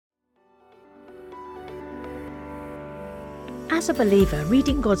As a believer,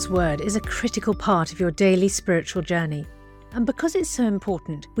 reading God's Word is a critical part of your daily spiritual journey. And because it's so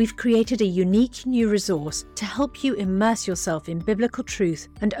important, we've created a unique new resource to help you immerse yourself in biblical truth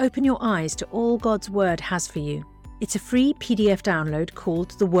and open your eyes to all God's Word has for you. It's a free PDF download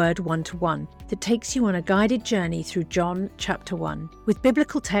called The Word 1-to-1 that takes you on a guided journey through John chapter 1. With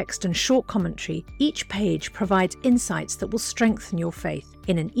biblical text and short commentary, each page provides insights that will strengthen your faith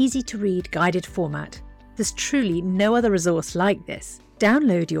in an easy-to-read guided format. There's truly no other resource like this.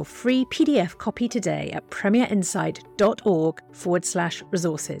 Download your free PDF copy today at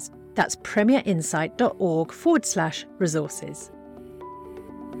premierinsight.org/resources. That's premierinsight.org/resources.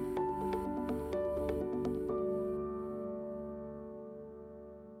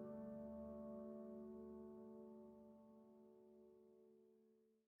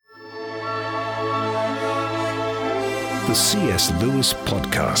 The C.S. Lewis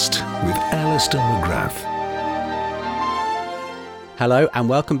Podcast with Alistair McGrath. Hello and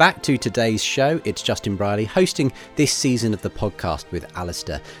welcome back to today's show. It's Justin Briley hosting this season of the podcast with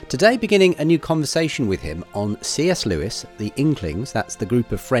Alistair. Today beginning a new conversation with him on C.S. Lewis, the Inklings, that's the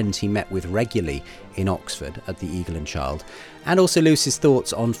group of friends he met with regularly in Oxford at the Eagle and Child, and also Lewis's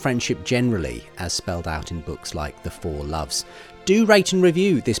thoughts on friendship generally as spelled out in books like The Four Loves. Do rate and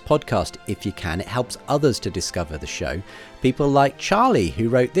review this podcast if you can. It helps others to discover the show. People like Charlie, who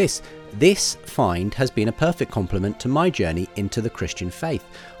wrote this. This find has been a perfect complement to my journey into the Christian faith.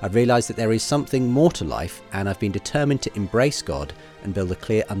 I've realised that there is something more to life, and I've been determined to embrace God and build a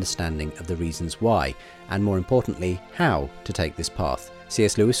clear understanding of the reasons why, and more importantly, how to take this path.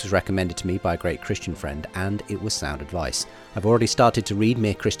 C.S. Lewis was recommended to me by a great Christian friend, and it was sound advice. I've already started to read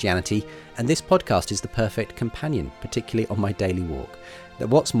Mere Christianity, and this podcast is the perfect companion, particularly on my daily walk.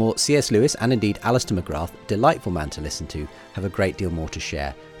 What's more, C.S. Lewis and indeed Alistair McGrath, delightful man to listen to, have a great deal more to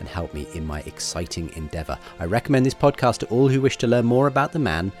share and help me in my exciting endeavour. I recommend this podcast to all who wish to learn more about the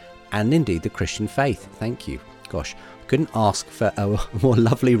man and indeed the Christian faith. Thank you. Gosh, I couldn't ask for a more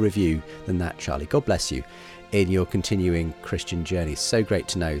lovely review than that, Charlie. God bless you in your continuing Christian journey. So great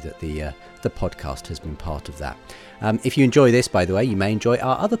to know that the podcast has been part of that. If you enjoy this, by the way, you may enjoy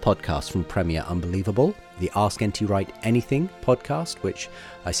our other podcasts from Premier Unbelievable, the Ask N.T. Wright Anything podcast, which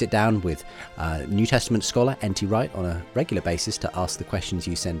I sit down with New Testament scholar N.T. Wright on a regular basis to ask the questions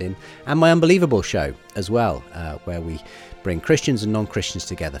you send in, and my Unbelievable show as well, where we bring Christians and non-Christians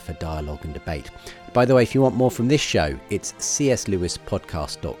together for dialogue and debate. By the way, if you want more from this show, it's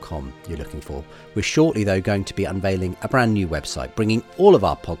cslewispodcast.com you're looking for. We're shortly, though, going to be unveiling a brand new website, bringing all of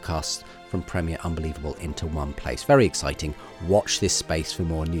our podcasts from Premier Unbelievable into one place. Very exciting. Watch this space for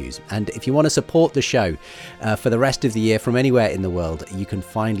more news. And if you want to support the show for the rest of the year from anywhere in the world, you can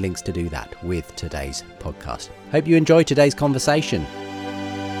find links to do that with today's podcast. Hope you enjoy today's conversation.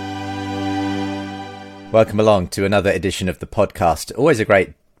 Welcome along to another edition of the podcast. Always a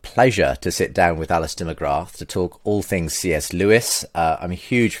great pleasure to sit down with Alistair McGrath to talk all things C.S. Lewis. I'm a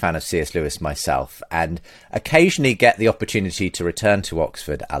huge fan of C.S. Lewis myself, and occasionally get the opportunity to return to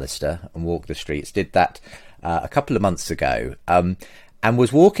Oxford, Alistair, and walk the streets. Did that a couple of months ago, and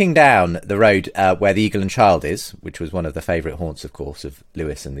was walking down the road where the Eagle and Child is, which was one of the favourite haunts, of course, of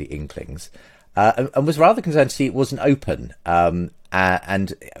Lewis and the Inklings, and was rather concerned to see it wasn't open, and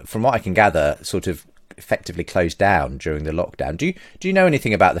from what I can gather, sort of effectively closed down during the lockdown. Do you know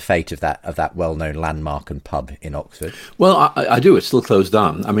anything about the fate of that well-known landmark and pub in Oxford? Well, I do. It's still closed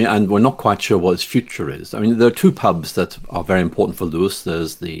down. I mean, and we're not quite sure what its future is. I mean, there are two pubs that are very important for Lewis.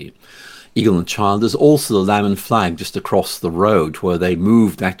 There's the Eagle and Child. There's also the Lamb and Flag just across the road, where they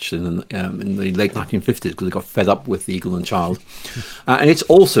moved actually in the late 1950s because they got fed up with the Eagle and Child. And it's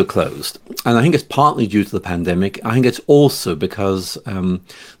also closed. And I think it's partly due to the pandemic. I think it's also because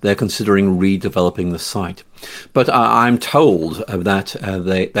they're considering redeveloping the site. But I'm told that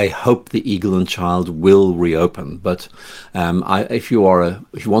they hope the Eagle and Child will reopen. But if you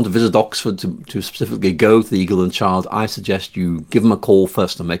want to visit Oxford to specifically go to the Eagle and Child, I suggest you give them a call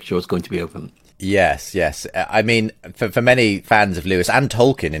first to make sure it's going to be open. Yes. I mean, for many fans of Lewis and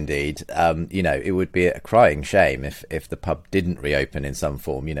Tolkien, indeed, it would be a crying shame if the pub didn't reopen in some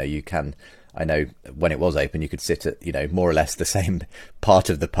form. I know when it was open, you could sit at, more or less the same part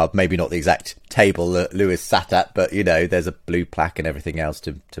of the pub, maybe not the exact table that Lewis sat at, but, there's a blue plaque and everything else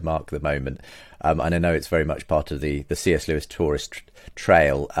to mark the moment. And I know it's very much part of the C.S. Lewis tourist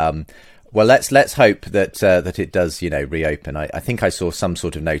trail. Well, let's hope that it does, reopen. I think I saw some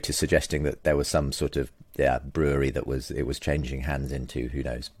sort of notice suggesting that there was some sort of brewery that it was changing hands into. Who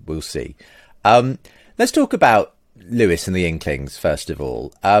knows? We'll see. Let's talk about Lewis and the Inklings, first of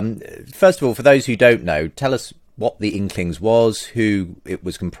all. For those who don't know, tell us what the Inklings was, who it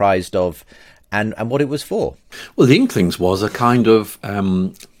was comprised of, and what it was for. Well, the Inklings was a kind of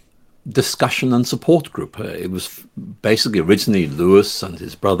discussion and support group. It was basically originally Lewis and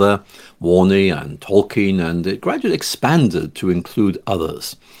his brother Warney and Tolkien, and it gradually expanded to include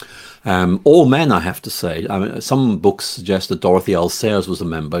others. All men, I have to say. I mean, some books suggest that Dorothy L. Sayers was a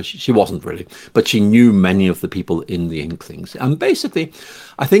member. She wasn't really, but she knew many of the people in the Inklings. And basically,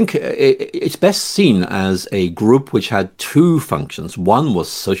 I think it's best seen as a group which had two functions. One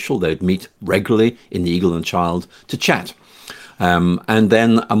was social. They'd meet regularly in the Eagle and Child to chat. And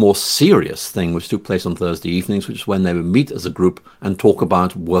then a more serious thing which took place on Thursday evenings, which is when they would meet as a group and talk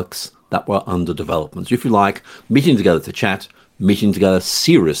about works that were under development. So if you like, meeting together to chat, meeting together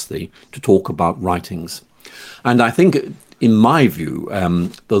seriously to talk about writings. And I think, in my view,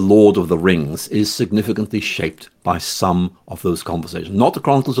 The Lord of the Rings is significantly shaped by some of those conversations. Not the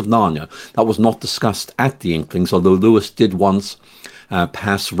Chronicles of Narnia. That was not discussed at the Inklings, although Lewis did once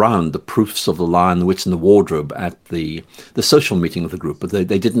pass round the proofs of The Lion, the Witch and the Wardrobe at the social meeting of the group, but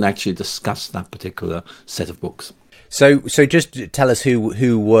they didn't actually discuss that particular set of books. So just tell us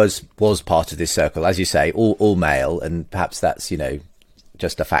who was part of this circle. As you say, all male, and perhaps that's,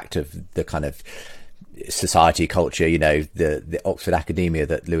 just a fact of the kind of society culture, the Oxford academia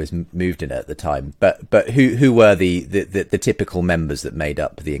that Lewis moved in at the time. But who were the typical members that made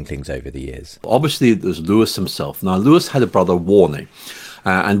up the Inklings over the years? Obviously, there's Lewis himself. Now, Lewis had a brother, Warney.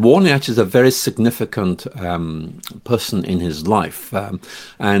 And Warney actually is a very significant person in his life.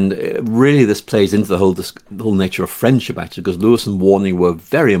 And really this plays into the whole nature of friendship, actually, because Lewis and Warney were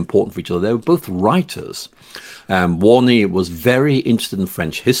very important for each other. They were both writers. Warney was very interested in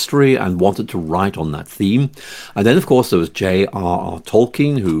French history and wanted to write on that theme. And then, of course, there was J.R.R.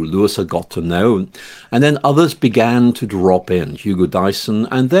 Tolkien, who Lewis had got to know. And then others began to drop in, Hugo Dyson.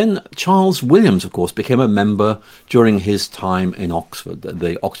 And then Charles Williams, of course, became a member during his time in Oxford.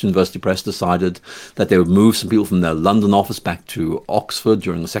 The Oxford University Press decided that they would move some people from their London office back to Oxford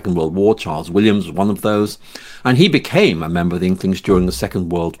during the Second World War. Charles Williams was one of those. And he became a member of the Inklings during the Second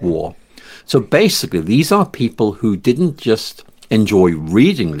World War. So basically, these are people who didn't just enjoy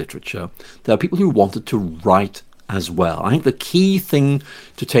reading literature. They are people who wanted to write as well. I think the key thing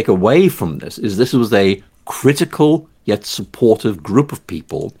to take away from this is this was a critical yet supportive group of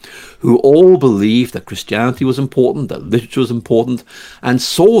people who all believed that Christianity was important, that literature was important, and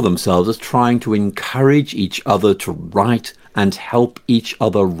saw themselves as trying to encourage each other to write and help each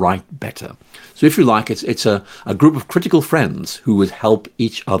other write better. So if you like, it's a group of critical friends who would help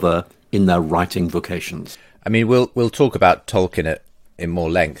each other in their writing vocations. I mean, we'll talk about Tolkien in more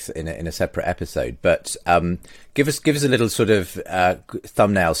length in a separate episode, but give us a little sort of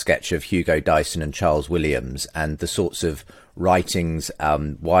thumbnail sketch of Hugo Dyson and Charles Williams and the sorts of writings,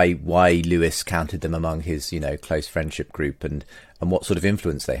 why Lewis counted them among his close friendship group, and what sort of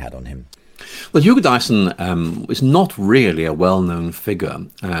influence they had on him. Well, Hugo Dyson is not really a well-known figure.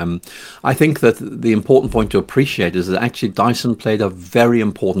 I think that the important point to appreciate is that actually Dyson played a very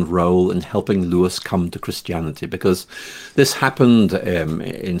important role in helping Lewis come to Christianity, because this happened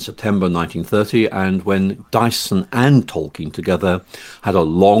in September 1930, and when Dyson and Tolkien together had a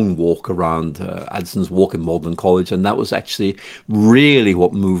long walk around Addison's Walk in Magdalen College, and that was actually really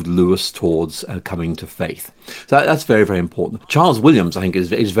what moved Lewis towards coming to faith. So that's very, very important. Charles Williams, I think,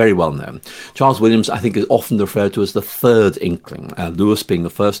 is very well known. Charles Williams, I think, is often referred to as the third Inkling, Lewis being the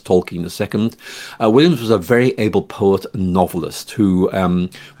first, Tolkien the second. Williams was a very able poet and novelist who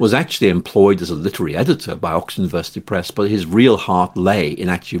was actually employed as a literary editor by Oxford University Press, but his real heart lay in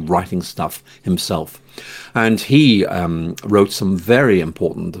actually writing stuff himself. And he wrote some very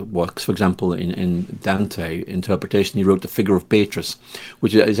important works. For example, in Dante interpretation, he wrote The Figure of Beatrice,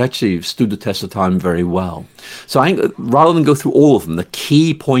 which has actually stood the test of time very well. So I think rather than go through all of them, the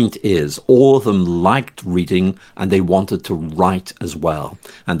key point is all of them liked reading and they wanted to write as well.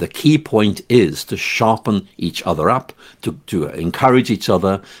 And the key point is to sharpen each other up, to encourage each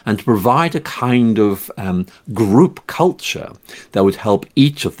other, and to provide a kind of group culture that would help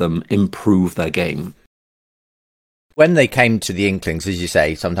each of them improve their game. When they came to the Inklings, as you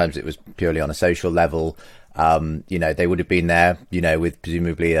say, sometimes it was purely on a social level. They would have been there, with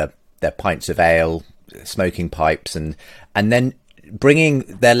presumably their pints of ale, smoking pipes, and then bringing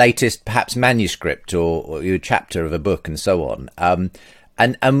their latest, perhaps manuscript or a chapter of a book, and so on.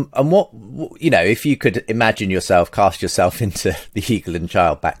 And what, if you could imagine yourself, cast yourself into the Eagle and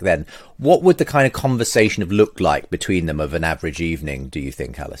Child back then, what would the kind of conversation have looked like between them of an average evening, do you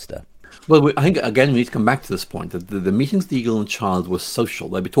think, Alistair? Well, I think, again, we need to come back to this point, that the meetings of the Eagle and Child were social.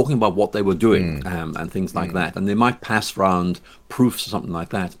 They'd be talking about what they were doing and things like that. And they might pass around proofs or something like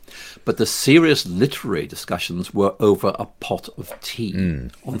that. But the serious literary discussions were over a pot of tea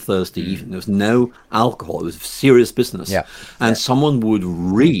on Thursday evening. There was no alcohol. It was serious business. Yeah. And someone would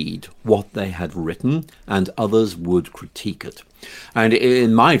read what they had written and others would critique it. And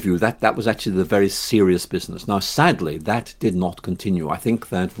in my view, that was actually the very serious business. Now, sadly, that did not continue. I think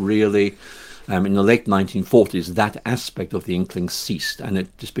that really, in the late 1940s, that aspect of the Inklings ceased, and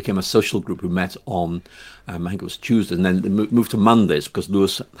it just became a social group who met on, I think it was Tuesday, and then they moved to Mondays because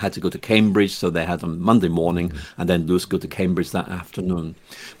Lewis had to go to Cambridge, so they had on Monday morning, and then Lewis go to Cambridge that afternoon.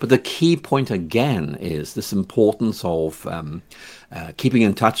 But the key point again is this importance of keeping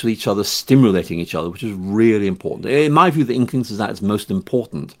in touch with each other, stimulating each other, which is really important. In my view, the Inklings is at its most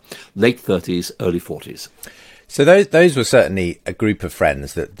important, late 30s, early 40s. So those were certainly a group of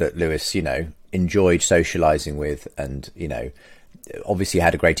friends that Lewis, enjoyed socialising with, and, obviously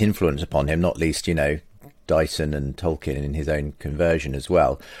had a great influence upon him, not least, Dyson and Tolkien in his own conversion as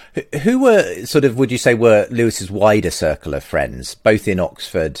well. Who were would you say, were Lewis's wider circle of friends, both in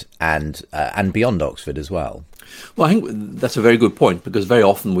Oxford and beyond Oxford as well? Well, I think that's a very good point, because very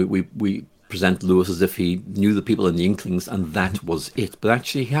often we present Lewis as if he knew the people in the Inklings and that was it. But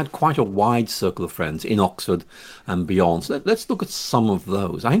actually, he had quite a wide circle of friends in Oxford and beyond. So let's look at some of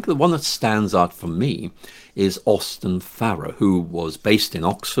those. I think the one that stands out for me is Austin Farrer, who was based in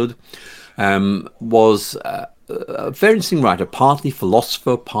Oxford, was a very interesting writer, partly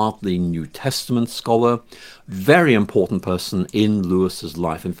philosopher, partly New Testament scholar, very important person in Lewis's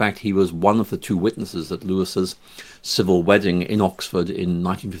life. In fact, he was one of the two witnesses at Lewis's civil wedding in Oxford in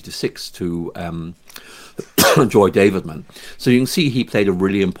 1956 to Joy Davidman. So you can see he played a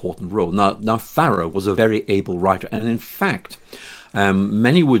really important role. Now Farrer was a very able writer, and in fact,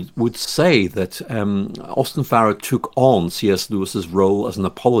 many would say that Austin Farrer took on C.S. Lewis's role as an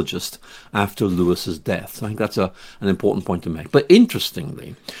apologist after Lewis's death. So I think that's an important point to make. But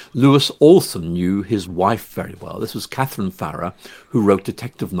interestingly, Lewis also knew his wife very well. This was Catherine Farrer, who wrote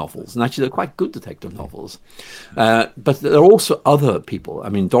detective novels, and actually they're quite good detective novels. But there are also other people. I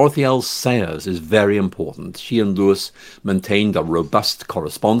mean, Dorothy L. Sayers is very important. She and Lewis maintained a robust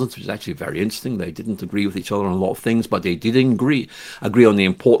correspondence, which is actually very interesting. They didn't agree with each other on a lot of things, but they did agree on the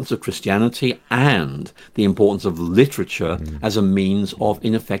importance of Christianity and the importance of literature as a means of,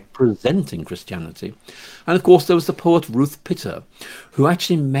 in effect, presenting Christianity. And of course, there was the poet Ruth Pitter, who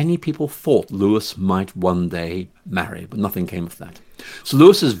actually many people thought Lewis might one day marry, but nothing came of that. So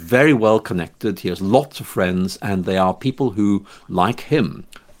Lewis is very well connected. He has lots of friends, and they are people who, like him,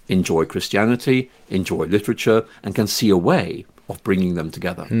 enjoy Christianity, enjoy literature, and can see a way of bringing them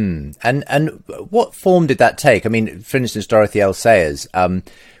together. And what form did that take? I mean, for instance, Dorothy L. Sayers,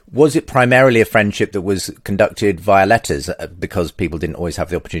 was it primarily a friendship that was conducted via letters because people didn't always have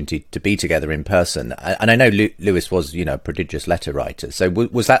the opportunity to be together in person? And I know Lewis was, a prodigious letter writer. So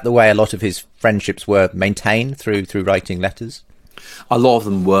was that the way a lot of his friendships were maintained, through writing letters? A lot of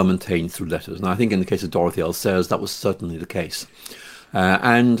them were maintained through letters. And I think in the case of Dorothy L. Sayers, that was certainly the case.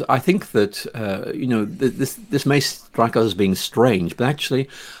 And I think that, this may strike us as being strange, but actually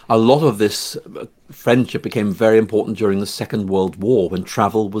a lot of this friendship became very important during the Second World War, when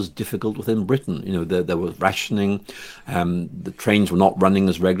travel was difficult within Britain. There was rationing, the trains were not running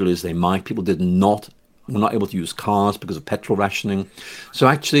as regularly as they might. People were not able to use cars because of petrol rationing. So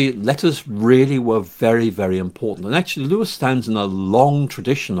actually, letters really were very, very important. And actually, Lewis stands in a long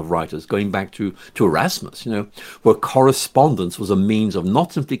tradition of writers, going back to Erasmus, where correspondence was a means of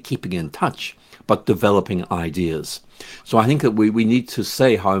not simply keeping in touch, but developing ideas. So I think that we need to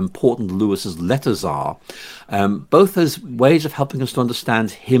say how important Lewis's letters are, both as ways of helping us to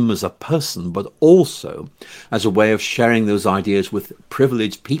understand him as a person, but also as a way of sharing those ideas with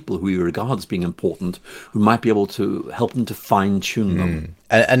privileged people who he regards as being important, who might be able to help him to fine-tune them.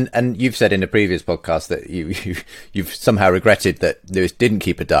 And you've said in a previous podcast that you've somehow regretted that Lewis didn't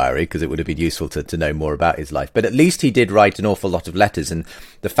keep a diary, because it would have been useful to know more about his life. But at least he did write an awful lot of letters, and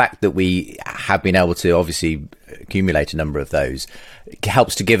the fact that we have been able to obviously accumulate a number of those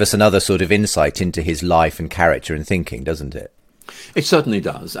helps to give us another sort of insight into his life and character and thinking, doesn't it? It certainly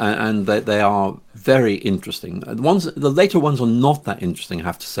does, and they are very interesting. The later ones are not that interesting, I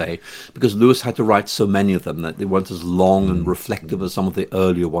have to say, because Lewis had to write so many of them that they weren't as long and reflective as some of the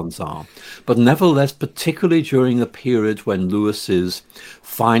earlier ones are. But nevertheless, particularly during the period when Lewis is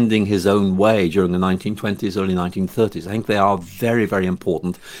finding his own way during the 1920s, early 1930s, I think they are very, very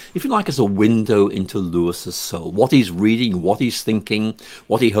important, if you like, as a window into Lewis's soul. What he's reading, what he's thinking,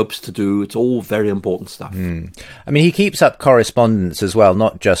 what he hopes to do, it's all very important stuff. I mean, he keeps up correspondence correspondence as well,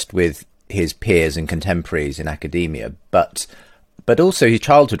 not just with his peers and contemporaries in academia, but also his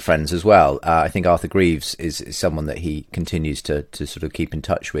childhood friends as well. I think Arthur Greaves is someone that he continues to sort of keep in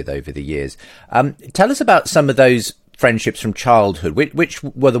touch with over the years. Tell us about some of those friendships from childhood. Which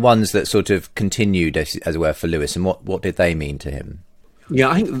were the ones that sort of continued, as it were, for Lewis, and what did they mean to him? Yeah,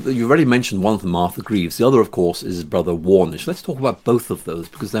 I think you already mentioned one of them, Arthur Greaves. The other, of course, is his brother Warnish. Let's talk about both of those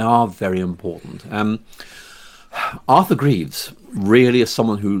because they are very important. Arthur Greaves really is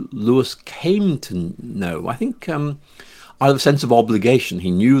someone who Lewis came to know. I think out of a sense of obligation.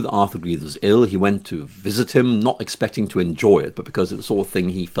 He knew that Arthur Greaves was ill. He went to visit him, not expecting to enjoy it, but because it was the sort of thing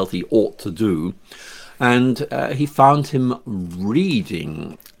he felt he ought to do. And he found him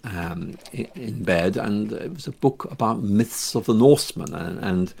reading in bed, and it was a book about myths of the Norsemen.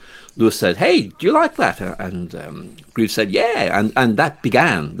 And Lewis said, "Hey, do you like that?" And Greaves said, "Yeah." And that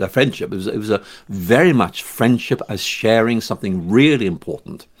began their friendship. It was a very much friendship as sharing something really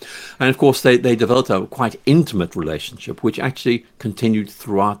important. And of course, they developed a quite intimate relationship, which actually continued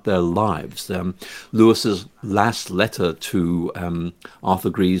throughout their lives. Lewis's last letter to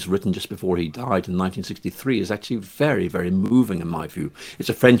Arthur Greaves, written just before he died in 1963, is actually very, very moving in my view. It's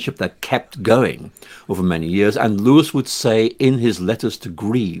a friendship that kept going over many years, and Lewis would say in his letters to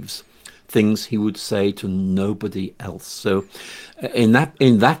Greaves things he would say to nobody else. So in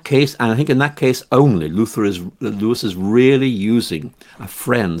that case, and I think in that case only, Lewis is really using a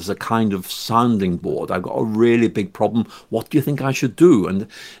friend as a kind of sounding board. I've got a really big problem. What do you think I should do? And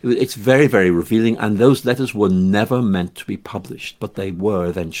it's very, very revealing. And those letters were never meant to be published, but they were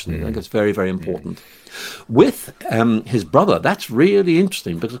eventually. I think it's very, very important. With his brother, that's really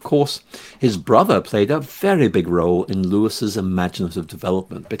interesting because, of course, his brother played a very big role in Lewis's imaginative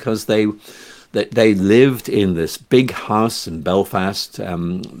development because they lived in this big house in Belfast,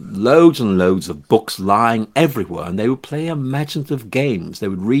 loads and loads of books lying everywhere, and they would play imaginative games. They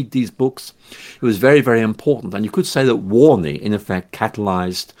would read these books. It was very, very important. And you could say that Warney, in effect,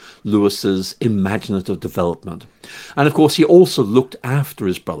 catalyzed Lewis's imaginative development. And of course, he also looked after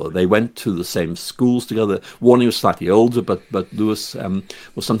his brother. They went to the same schools together. Warney was slightly older, but Lewis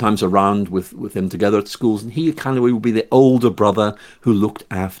was sometimes around with him together at schools. And he kind of would be the older brother who looked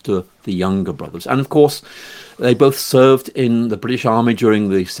after the younger brothers. And of course, they both served in the British Army during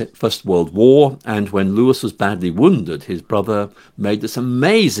the First World War. And when Lewis was badly wounded, his brother made this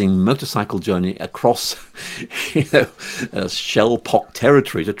amazing motorcycle journey across shell-pocked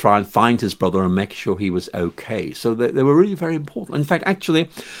territory to try and find his brother and make sure he was okay. So they were really very important. In fact, actually,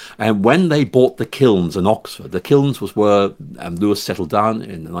 when they bought the kilns in Oxford, the kilns was where Lewis settled down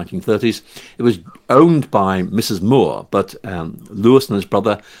in the 1930s. It was owned by Mrs. Moore, but Lewis and his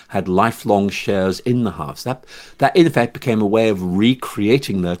brother had lifelong shares in the house. That in fact became a way of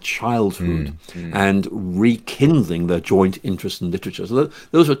recreating their childhood and rekindling their joint interest in literature. So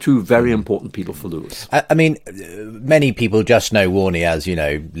those were two very important people for Lewis. I mean, many people just know Warney as,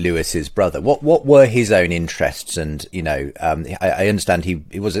 Lewis's brother. What were his own interests? And, I understand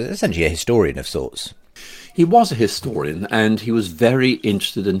he was essentially a historian of sorts. He was a historian, and he was very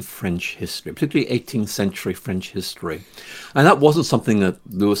interested in French history, particularly 18th century French history. And that wasn't something that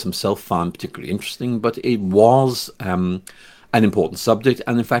Lewis himself found particularly interesting, but it was an important subject.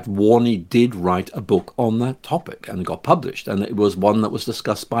 And in fact, Warney did write a book on that topic, and it got published. And it was one that was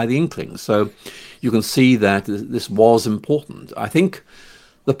discussed by the Inklings. So you can see that this was important. I think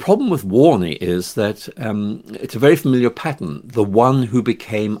the problem with Warney is that it's a very familiar pattern. The one who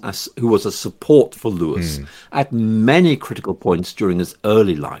was a support for Lewis at many critical points during his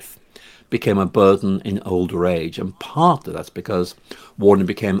early life became a burden in older age. And partly that's because Warney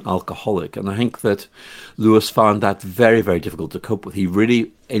became alcoholic. And I think that Lewis found that very, very difficult to cope with. He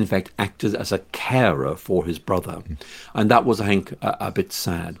really, in fact, acted as a carer for his brother. And that was, I think, a bit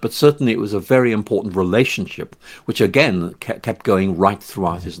sad. But certainly it was a very important relationship, which, again, kept going right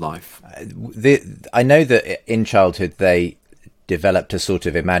throughout his life. I know that in childhood they developed a sort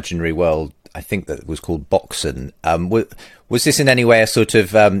of imaginary world, I think that was called Boxen. Was this in any way a sort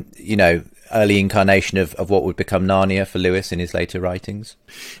of, early incarnation of what would become Narnia for Lewis in his later writings?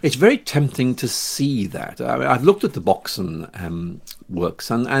 It's very tempting to see that. I mean, I've looked at the Boxen works,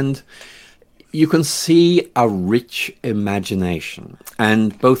 and you can see a rich imagination.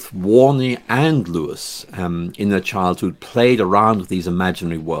 And both Warney and Lewis, in their childhood, played around with these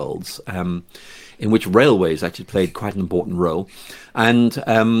imaginary worlds, in which railways actually played quite an important role. And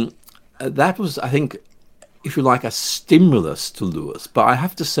that was, I think, if you like, a stimulus to Lewis. But I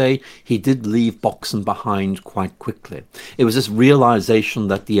have to say, he did leave boxing behind quite quickly. It was this realization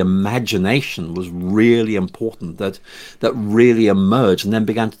that the imagination was really important, that really emerged and then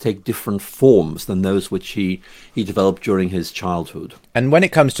began to take different forms than those which he developed during his childhood. And when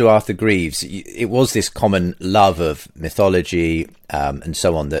it comes to Arthur Greaves, it was this common love of mythology and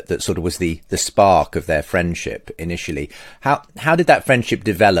so on that sort of was the spark of their friendship initially. How did that friendship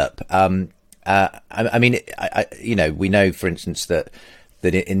develop? I mean, we know, for instance, that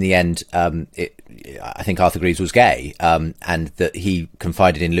in the end, I think Arthur Greaves was gay, and that he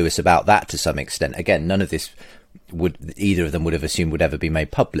confided in Lewis about that to some extent. Again, none of this would either of them would have assumed would ever be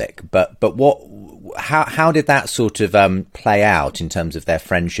made public. But how did that sort of play out in terms of their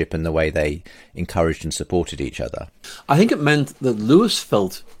friendship and the way they encouraged and supported each other? I think it meant that Lewis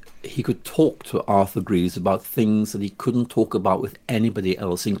felt he could talk to Arthur Greaves about things that he couldn't talk about with anybody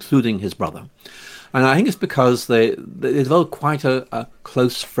else, including his brother. And I think it's because they developed quite a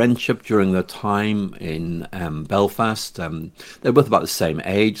close friendship during their time in Belfast. They were both about the same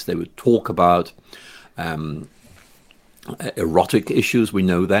age. They would talk about erotic issues, we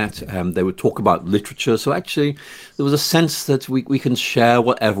know that. They would talk about literature. So actually, there was a sense that we can share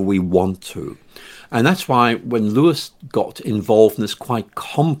whatever we want to. And that's why when Lewis got involved in this quite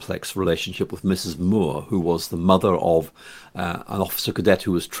complex relationship with Mrs. Moore, who was the mother of an officer cadet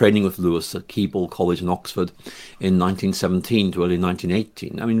who was training with Lewis at Keble College in Oxford in 1917 to early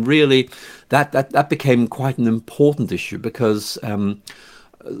 1918, I mean, really, that became quite an important issue because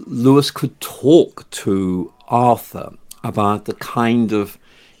Lewis could talk to Arthur about the kind of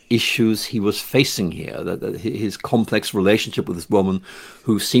issues he was facing here, that his complex relationship with this woman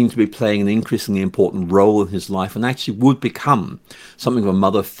who seemed to be playing an increasingly important role in his life and actually would become something of a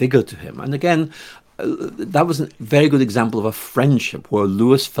mother figure to him. And again, that was a very good example of a friendship where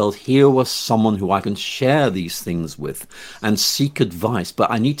Lewis felt here was someone who I can share these things with and seek advice,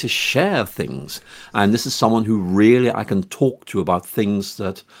 but I need to share things. And this is someone who really I can talk to about things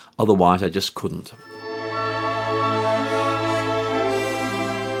that otherwise I just couldn't.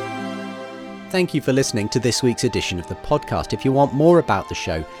 Thank you for listening to this week's edition of the podcast. If you want more about the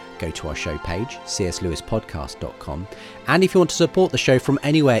show, go to our show page, cslewispodcast.com. And if you want to support the show from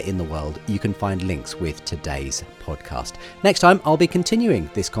anywhere in the world, you can find links with today's podcast. Next time, I'll be continuing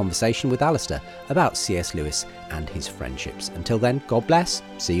this conversation with Alistair about C.S. Lewis and his friendships. Until then, God bless.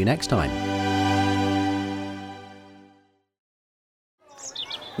 See you next time.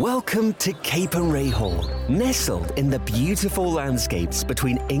 Welcome to Capernwray Hall, nestled in the beautiful landscapes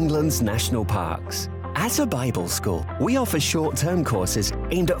between England's national parks. As a Bible school, we offer short-term courses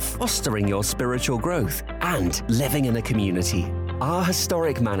aimed at fostering your spiritual growth and living in a community. Our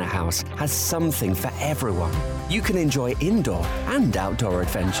historic manor house has something for everyone. You can enjoy indoor and outdoor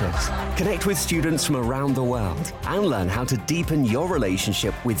adventures, connect with students from around the world, and learn how to deepen your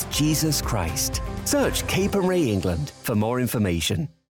relationship with Jesus Christ. Search Capernwray England for more information.